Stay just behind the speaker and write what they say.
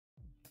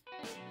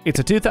It's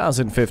a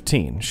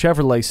 2015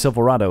 Chevrolet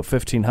Silverado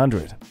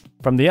 1500.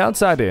 From the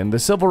outside in, the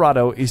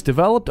Silverado is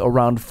developed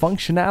around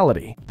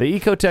functionality. The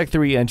Ecotec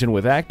 3 engine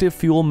with active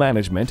fuel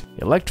management,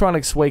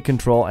 electronic sway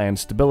control, and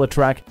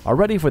StabiliTrak are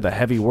ready for the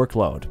heavy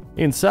workload.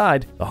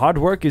 Inside, the hard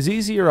work is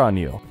easier on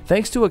you,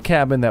 thanks to a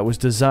cabin that was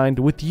designed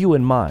with you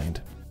in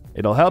mind.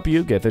 It'll help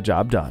you get the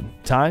job done,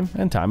 time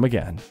and time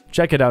again.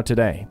 Check it out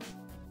today.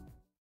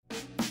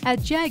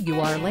 At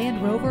Jaguar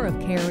Land Rover of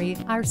Cary,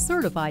 our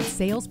certified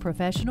sales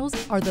professionals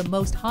are the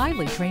most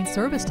highly trained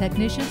service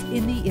technicians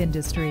in the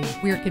industry.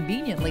 We're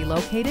conveniently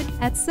located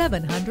at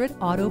 700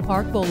 Auto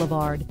Park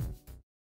Boulevard.